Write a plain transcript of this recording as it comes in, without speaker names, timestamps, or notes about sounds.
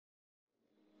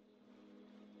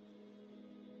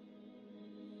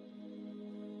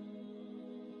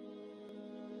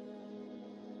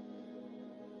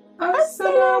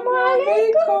Assalamu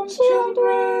alaikum,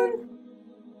 children.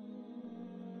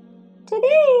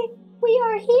 Today, we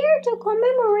are here to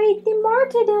commemorate the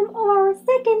martyrdom of our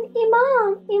second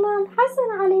Imam, Imam Hassan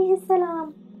alayhi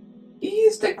salam. He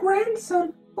is the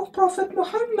grandson of Prophet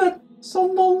Muhammad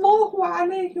sallallahu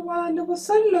alayhi wa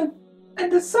sallam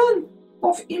and the son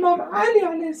of Imam Ali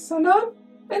alayhi salam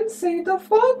and Sayyidah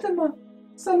Fatima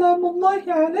salamullahi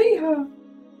alayha.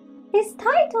 His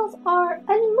titles are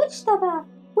Al-Mujtaba,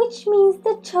 which means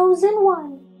the chosen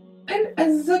one, and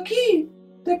Az-Zaki,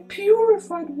 the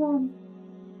purified one.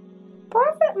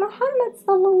 Prophet Muhammad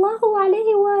sallallahu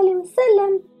alayhi wa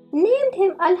sallam named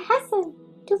him Al-Hassan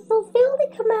to fulfill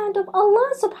the command of Allah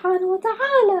subhanahu wa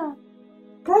ta'ala.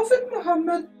 Prophet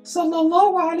Muhammad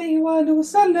sallallahu alayhi wa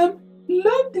sallam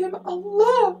loved him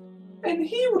Allah, and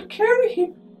he would carry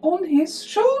him on his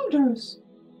shoulders.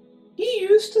 He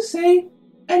used to say,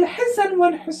 Al-Hassan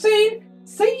wal-Hussein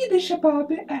Sayyid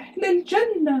Shabab Ahl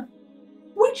al-Jannah,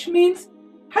 which means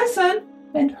Hassan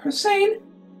and Hussein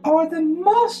are the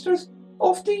masters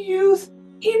of the youth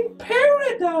in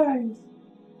paradise.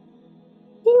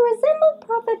 He resembled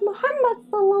Prophet Muhammad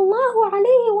sallallahu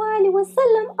alayhi wa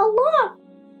sallam a lot.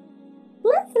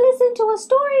 Let's listen to a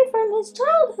story from his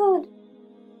childhood.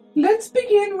 Let's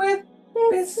begin with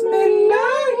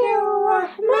Bismillahir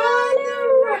Rahmanir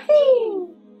Rahim.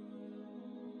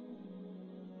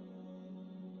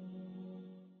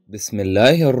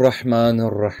 Bismillahir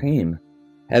Rahmanir Rahim.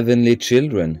 Heavenly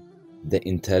Children, The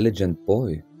Intelligent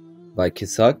Boy. By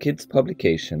Kisa Kids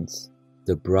Publications.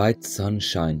 The bright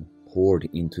sunshine poured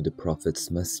into the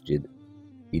Prophet's masjid,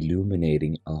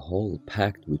 illuminating a hall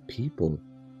packed with people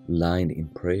lined in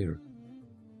prayer.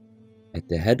 At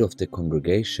the head of the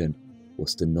congregation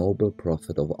was the noble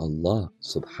Prophet of Allah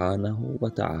subhanahu wa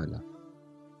ta'ala.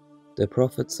 The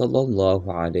Prophet sallallahu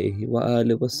alayhi wa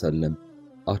sallam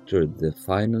uttered the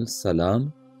final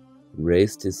salam,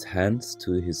 raised his hands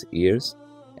to his ears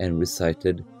and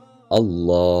recited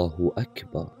Allahu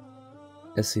Akbar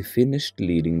as he finished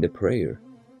leading the prayer.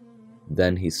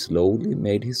 Then he slowly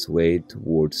made his way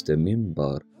towards the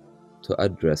minbar to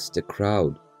address the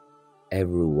crowd.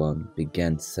 Everyone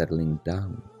began settling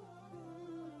down.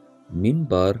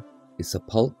 Minbar is a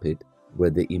pulpit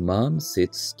where the Imam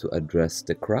sits to address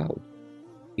the crowd.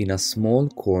 In a small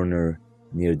corner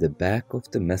near the back of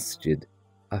the masjid,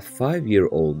 a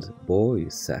 5-year-old boy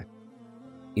sat,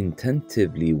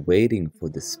 intensively waiting for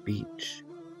the speech.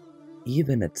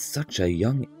 Even at such a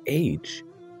young age,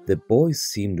 the boy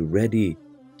seemed ready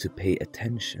to pay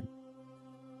attention.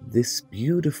 This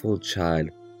beautiful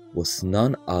child was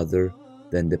none other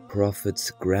than the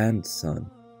Prophet's grandson,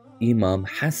 Imam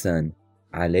Hassan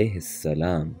alayhi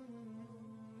salam.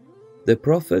 The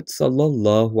Prophet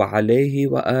sallallahu alayhi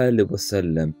wa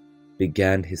sallam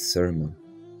began his sermon.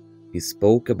 He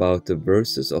spoke about the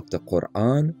verses of the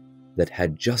Quran that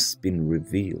had just been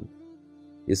revealed.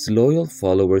 His loyal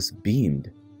followers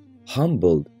beamed,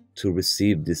 humbled to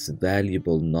receive this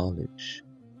valuable knowledge.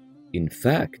 In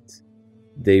fact,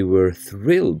 they were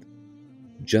thrilled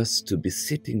just to be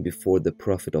sitting before the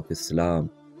Prophet of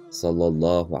Islam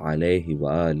sallallahu alayhi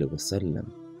wa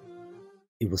sallam.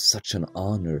 It was such an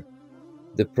honor.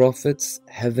 The Prophet's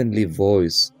heavenly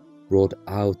voice brought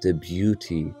out the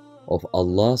beauty of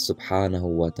Allah subhanahu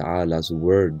wa ta'ala's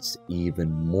words even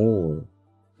more.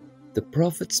 The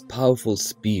Prophet's powerful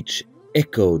speech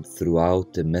echoed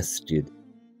throughout the masjid.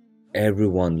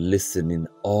 Everyone listened in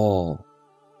awe.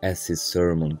 As his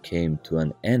sermon came to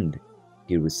an end,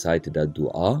 he recited a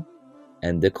dua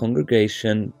and the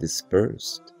congregation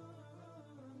dispersed.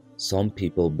 Some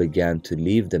people began to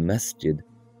leave the masjid.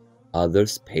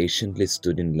 Others patiently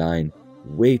stood in line,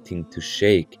 waiting to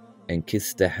shake and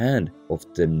kiss the hand of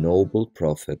the noble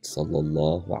Prophet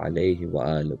sallallahu alayhi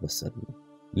wa sallam.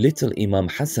 Little Imam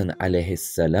Hassan alayhi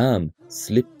salam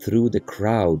slipped through the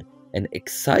crowd and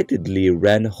excitedly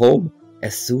ran home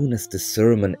as soon as the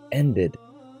sermon ended.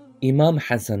 Imam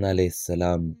Hassan alayhi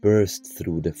salam burst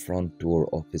through the front door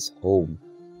of his home.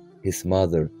 His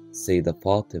mother, Sayyidah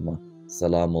Fatima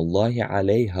salamullahi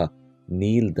alayha,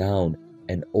 kneeled down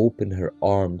and opened her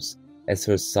arms as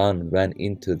her son ran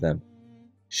into them.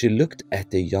 She looked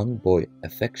at the young boy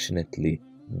affectionately,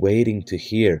 waiting to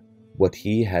hear what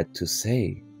he had to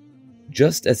say.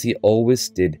 Just as he always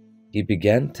did, he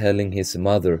began telling his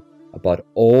mother about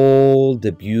all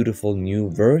the beautiful new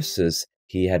verses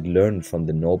he had learned from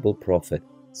the noble Prophet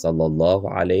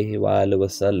sallallahu alayhi wa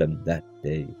sallam that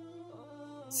day.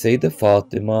 Sayyidah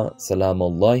Fatima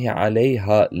salamullahi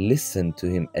alayha listened to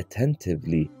him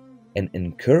attentively and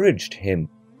encouraged him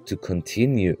to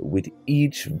continue with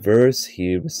each verse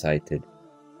he recited.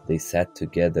 They sat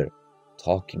together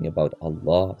talking about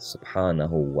Allah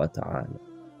subhanahu wa ta'ala.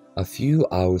 A few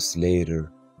hours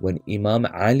later, when Imam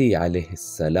Ali alayhi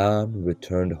salam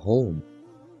returned home,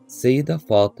 Sayyidah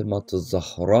Fatima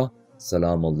Zahra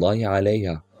salamullahi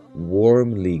alayha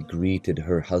warmly greeted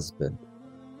her husband.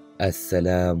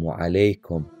 Assalamu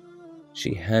alaykum.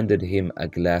 She handed him a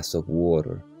glass of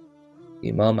water.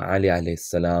 Imam Ali alayhi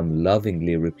salam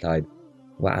lovingly replied,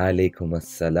 Wa alaykum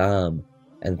assalam,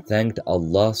 and thanked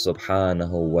Allah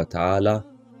subhanahu wa ta'ala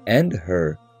and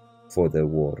her for the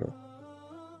water.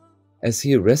 As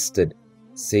he rested,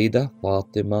 Sayyidah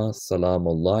Fatima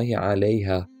salamullahi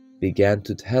alayha began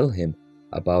to tell him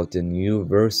about the new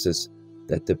verses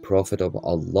that the Prophet of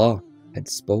Allah had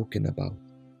spoken about.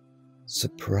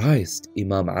 Surprised,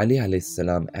 Imam Ali alayhi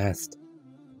salam asked,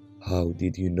 How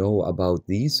did you know about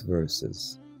these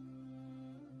verses?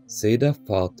 Sayyidah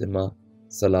Fatima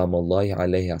salamullahi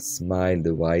alayha smiled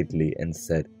widely and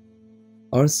said,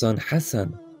 Our son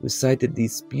Hassan recited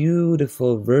these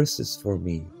beautiful verses for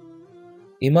me.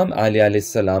 Imam Ali alayhi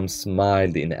salam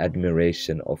smiled in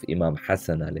admiration of Imam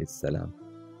Hassan alayhi salam.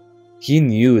 He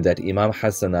knew that Imam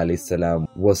Hassan alayhi salam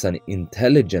was an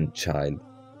intelligent child,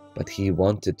 but he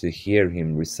wanted to hear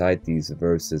him recite these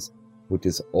verses with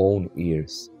his own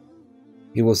ears.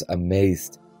 He was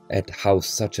amazed at how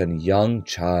such a young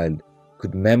child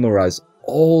could memorize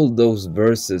all those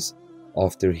verses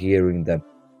after hearing them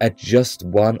at just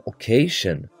one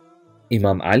occasion.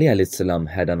 Imam Ali alayhi salam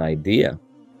had an idea.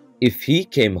 If he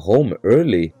came home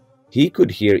early, he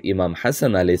could hear Imam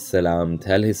Hassan alayhi salam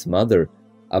tell his mother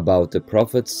about the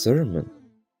Prophet's sermon.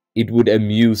 It would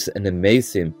amuse and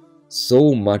amaze him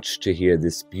so much to hear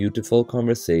this beautiful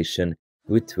conversation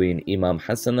between Imam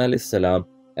Hassan alayhi salam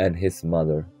and his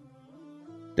mother.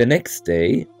 The next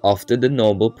day, after the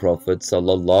noble Prophet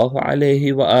sallallahu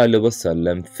alaihi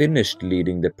wasallam finished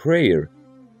leading the prayer,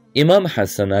 Imam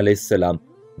Hassan alayhi salam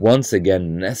once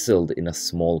again nestled in a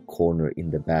small corner in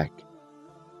the back.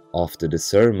 After the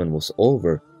sermon was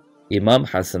over, Imam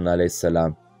Hassan alayhi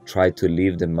salam tried to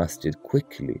leave the masjid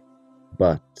quickly,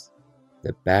 but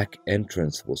the back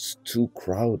entrance was too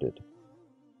crowded.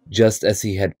 Just as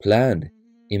he had planned,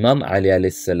 Imam Ali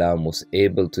alayhi salam was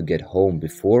able to get home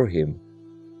before him.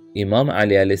 Imam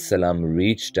Ali alayhi salam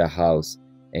reached the house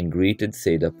and greeted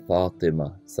Sayyidah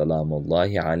Fatima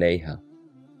salamullahi alayha.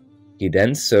 He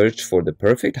then searched for the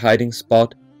perfect hiding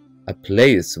spot, a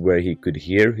place where he could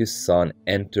hear his son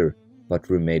enter but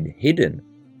remain hidden.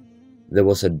 There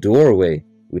was a doorway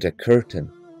with a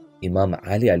curtain. Imam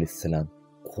Ali alayhi salam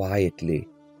quietly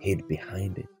hid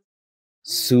behind it.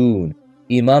 Soon,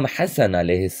 Imam Hassan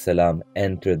alayhi salam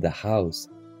entered the house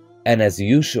and as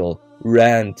usual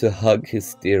ran to hug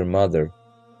his dear mother.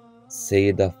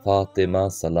 Sayyidah Fatima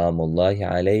salamullahi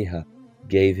alayha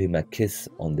gave him a kiss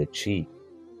on the cheek.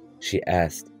 She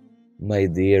asked, My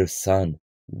dear son,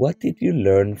 what did you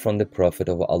learn from the Prophet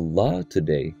of Allah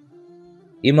today?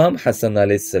 Imam Hassan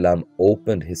alayhi salam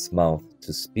opened his mouth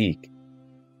to speak,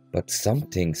 but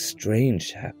something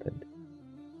strange happened.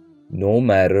 No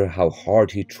matter how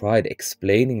hard he tried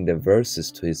explaining the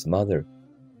verses to his mother,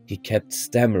 he kept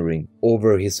stammering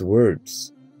over his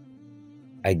words.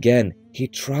 Again, he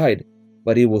tried,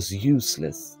 but it was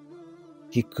useless.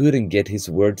 He couldn't get his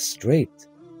words straight.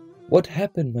 What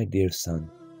happened, my dear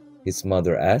son? His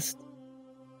mother asked.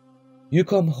 You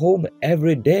come home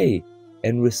every day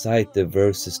and recite the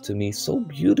verses to me so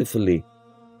beautifully.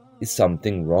 Is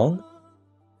something wrong?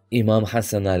 Imam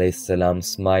Hassan alayhi salam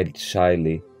smiled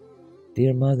shyly.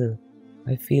 Dear mother,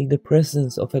 I feel the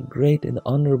presence of a great and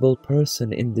honorable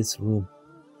person in this room.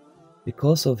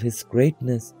 Because of his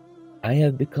greatness, I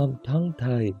have become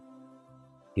tongue-tied.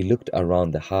 He looked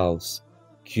around the house,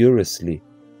 curiously.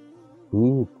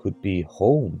 Who could be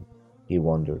home? He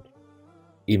wondered.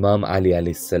 Imam Ali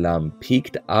alayhi salam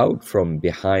peeked out from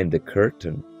behind the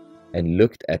curtain and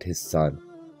looked at his son.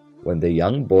 When the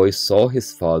young boy saw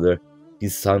his father, he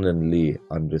suddenly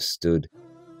understood.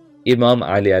 Imam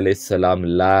Ali alayhi salam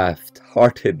laughed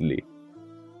heartedly.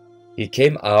 He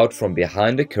came out from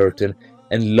behind the curtain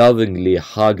and lovingly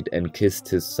hugged and kissed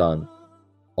his son.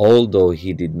 Although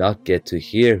he did not get to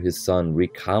hear his son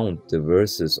recount the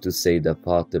verses to Sayyidah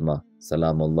Fatima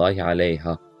salamullahi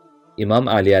alayha, Imam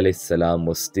Ali alayhi salam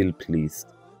was still pleased.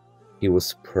 He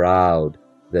was proud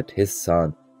that his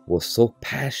son was so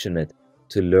passionate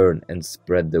to learn and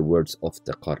spread the words of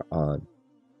the Quran.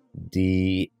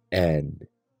 The end.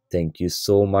 Thank you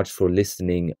so much for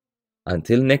listening.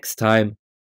 Until next time,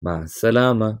 Ma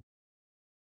salama.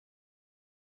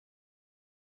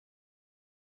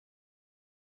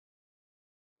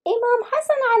 Imam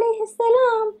Hassan alayhi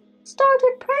salam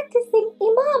started practicing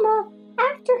imamah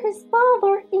After his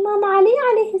father, Imam Ali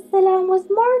alayhi salam, was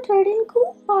martyred in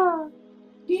Kufa.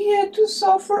 He had to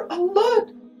suffer a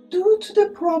lot due to the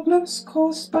problems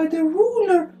caused by the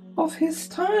ruler of his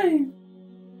time.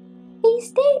 He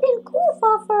stayed in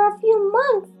Kufa for a few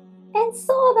months and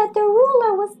saw that the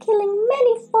ruler was killing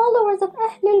many followers of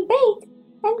Ahlul Bayt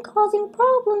and causing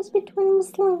problems between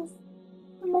Muslims.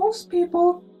 Most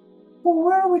people who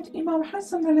were with Imam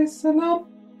Hassan alayhi salam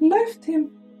left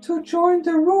him to join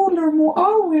the ruler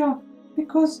Muawiyah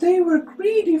because they were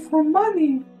greedy for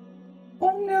money.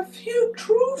 Only a few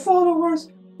true followers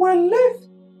were left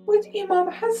with Imam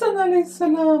Hassan alayhi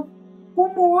salam, who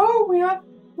Muawiyah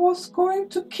was going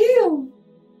to kill.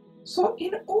 So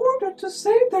in order to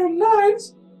save their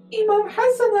lives, Imam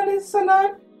Hassan alayhi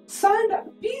salam signed a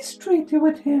peace treaty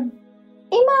with him.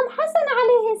 Imam Hassan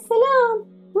alayhi salam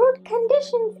wrote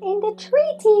conditions in the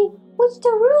treaty which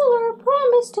the ruler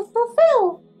promised to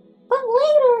fulfill, but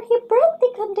later he broke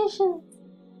the conditions.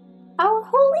 Our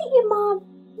holy Imam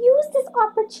used this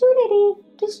opportunity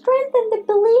to strengthen the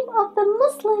belief of the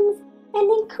Muslims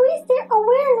and increase their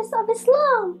awareness of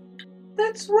Islam.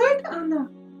 That's right, Anna.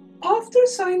 After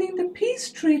signing the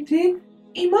peace treaty,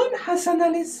 Imam Hassan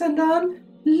alayhi salam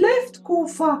left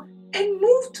Kufa and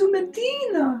moved to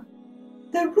Medina.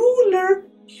 The ruler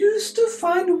used to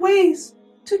find ways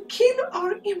to kill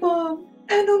our Imam,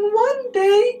 and on one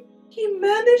day he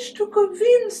managed to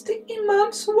convince the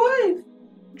Imam's wife,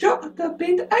 Ja'da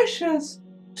bint Ashas,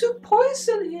 to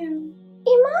poison him.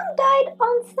 Imam died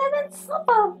on 7th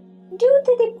Safar due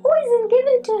to the poison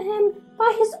given to him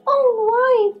by his own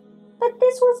wife, but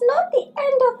this was not the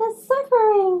end of his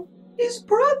suffering. His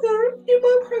brother,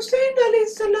 Imam Hussein alayhi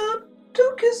salam,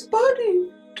 took his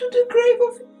body to the grave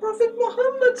of Prophet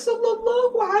Muhammad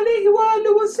sallallahu alayhi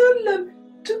wa sallam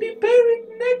to be buried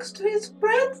next to his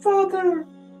grandfather,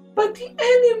 but the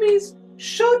enemies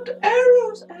shot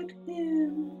arrows at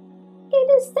him. It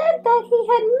is said that he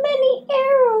had many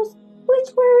arrows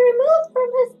which were removed from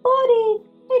his body,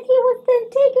 and he was then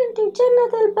taken to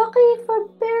Jannat al-Baqi for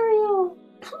burial.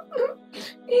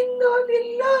 Inna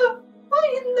lillah wa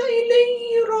inna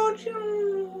ilayhi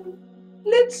raji'un.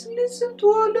 Let's listen to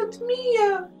a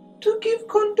Latmiya to give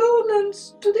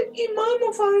condolence to the Imam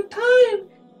of our time,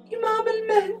 Imam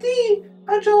al-Mahdi,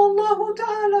 ajallahu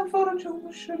ta'ala farajahu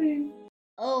al-sharif.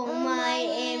 Oh my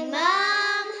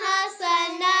Imam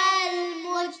Hassan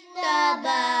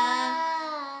al-Mujtaba,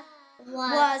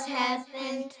 what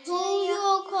happened to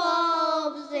your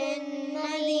corpse in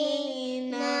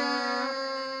Medina?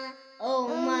 Oh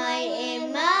my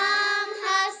Imam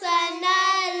Hassan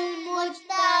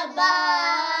al-Mujtaba,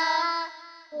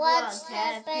 what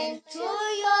happened to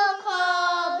your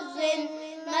corpse in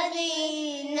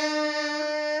Medina?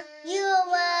 You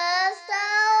were so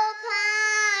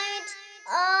kind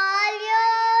all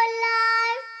your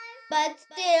life, but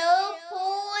still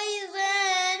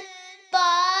poisoned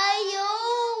by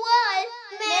your wife.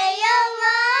 May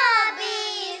Allah be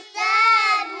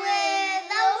sad with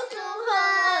those who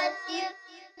hurt you.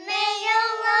 May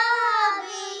Allah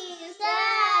be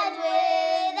sad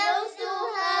with those who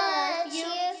hurt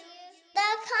you.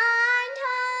 The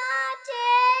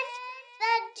kind-hearted,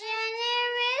 the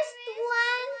generous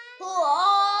one, who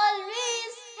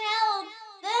always helped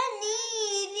the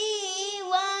needy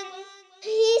one.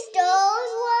 His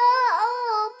doors were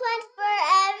open for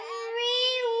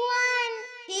everyone.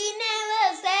 He never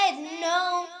said no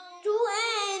to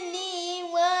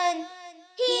anyone.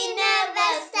 He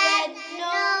never said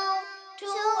no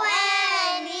to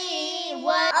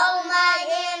anyone. Oh my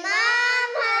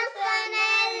Imam Hassan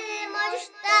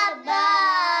al-Mujtaba,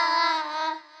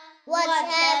 what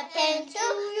happened to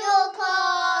your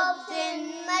corpse in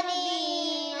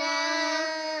Medina?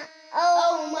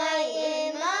 Oh my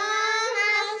Imam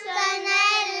Hassan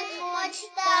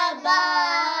al-Mujtaba,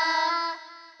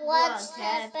 what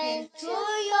happened to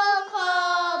your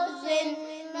corpse in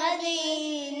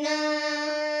Medina?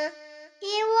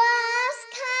 He was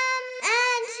calm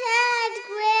and had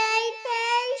great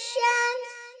patience.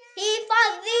 He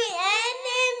fought the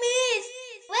enemies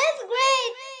with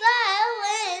great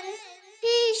silence.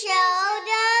 He showed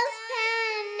us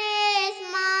his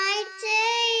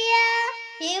mighty.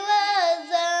 He was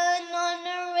an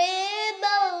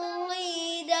honorable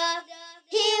leader.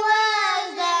 He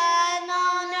was an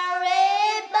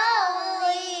honorable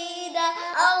leader.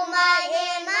 Oh my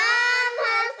Imam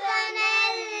Hassan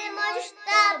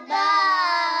al-Mujtaba,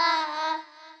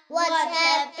 what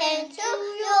happened to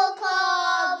your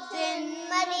corpse in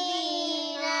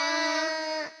Medina?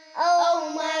 Oh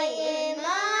my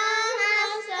Imam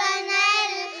Hassan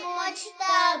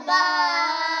al-Mujtaba,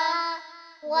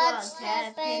 what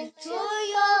happened to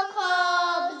your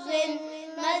corpse in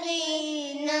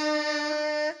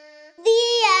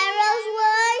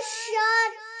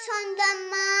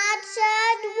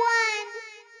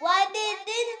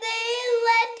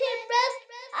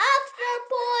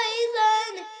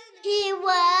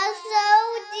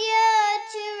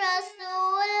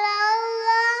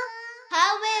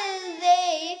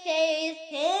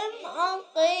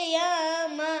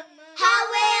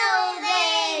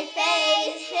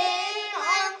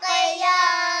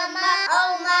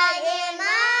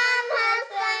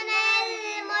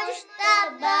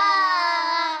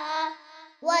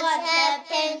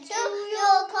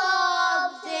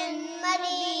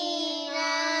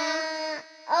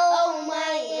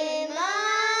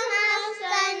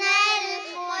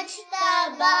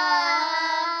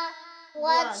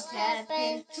Step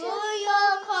into